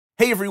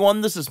Hey everyone,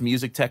 this is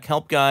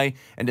MusicTechHelpGuy,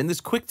 and in this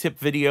quick tip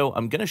video,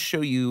 I'm going to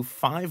show you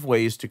 5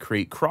 ways to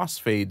create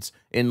crossfades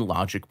in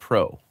Logic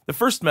Pro. The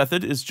first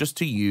method is just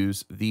to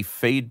use the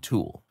Fade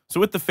tool. So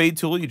with the Fade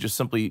tool, you just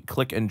simply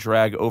click and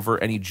drag over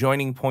any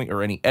joining point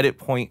or any edit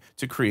point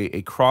to create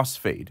a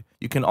crossfade.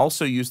 You can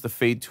also use the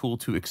Fade tool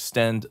to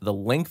extend the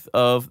length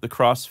of the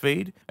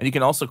crossfade, and you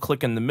can also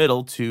click in the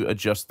middle to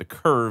adjust the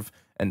curve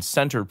and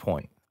center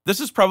point. This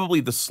is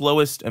probably the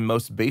slowest and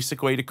most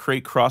basic way to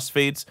create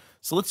crossfades,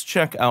 so let's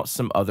check out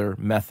some other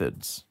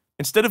methods.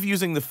 Instead of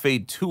using the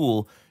Fade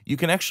tool, you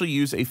can actually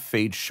use a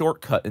Fade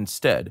shortcut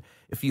instead.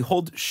 If you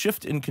hold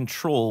Shift and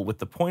Control with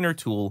the pointer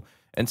tool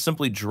and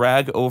simply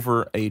drag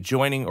over a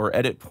joining or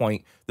edit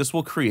point, this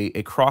will create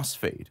a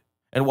crossfade.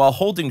 And while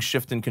holding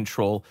Shift and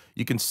Control,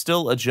 you can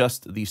still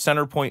adjust the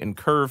center point and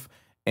curve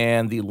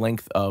and the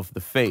length of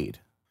the fade.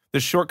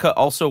 This shortcut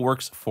also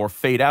works for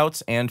fade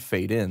outs and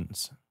fade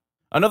ins.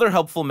 Another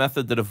helpful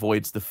method that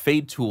avoids the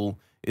Fade tool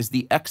is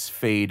the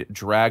X-Fade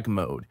drag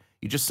mode.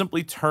 You just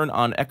simply turn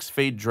on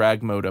X-Fade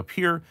drag mode up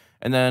here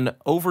and then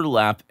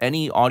overlap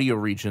any audio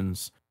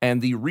regions,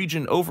 and the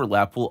region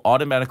overlap will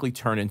automatically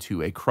turn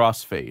into a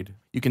crossfade.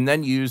 You can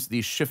then use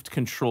the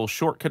Shift-Control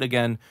shortcut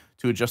again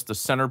to adjust the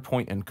center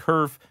point and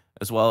curve,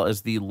 as well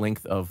as the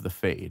length of the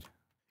fade.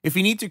 If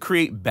you need to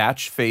create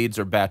batch fades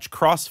or batch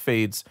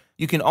crossfades,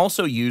 you can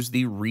also use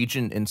the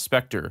region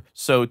inspector.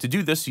 So to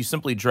do this, you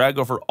simply drag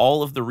over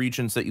all of the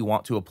regions that you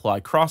want to apply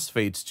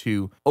crossfades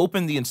to,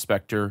 open the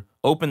inspector,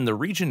 open the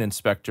region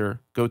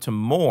inspector, go to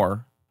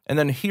more, and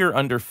then here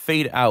under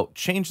fade out,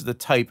 change the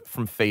type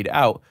from fade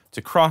out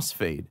to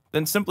crossfade.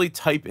 Then simply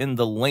type in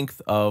the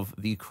length of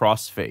the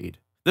crossfade.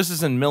 This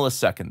is in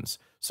milliseconds.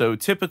 So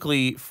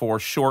typically for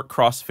short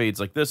crossfades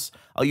like this,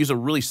 I'll use a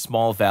really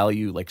small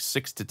value like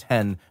 6 to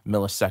 10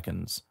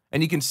 milliseconds.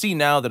 And you can see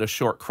now that a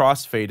short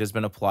crossfade has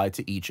been applied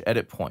to each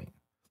edit point.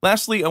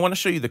 Lastly, I want to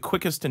show you the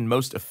quickest and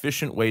most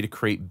efficient way to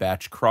create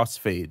batch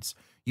crossfades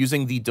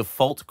using the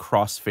default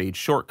crossfade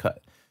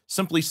shortcut.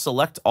 Simply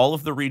select all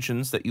of the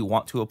regions that you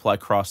want to apply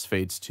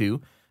crossfades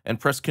to and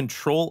press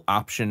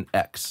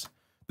Ctrl-Option-X.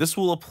 This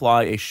will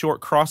apply a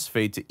short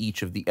crossfade to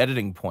each of the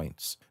editing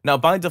points. Now,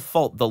 by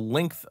default, the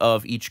length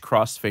of each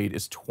crossfade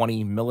is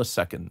 20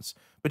 milliseconds,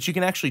 but you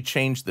can actually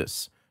change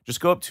this. Just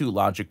go up to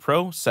Logic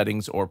Pro,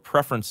 Settings or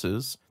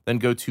Preferences, then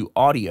go to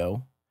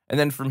Audio, and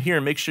then from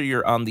here, make sure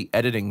you're on the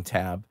Editing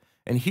tab,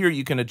 and here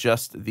you can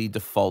adjust the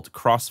default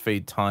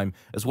crossfade time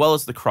as well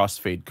as the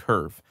crossfade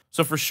curve.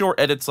 So for short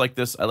edits like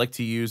this, I like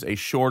to use a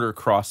shorter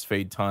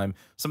crossfade time,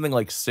 something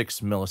like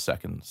 6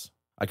 milliseconds.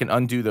 I can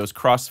undo those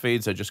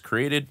crossfades I just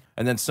created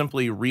and then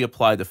simply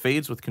reapply the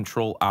fades with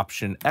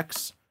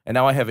Ctrl-Option-X. And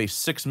now I have a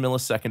 6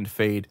 millisecond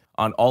fade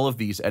on all of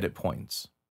these edit points.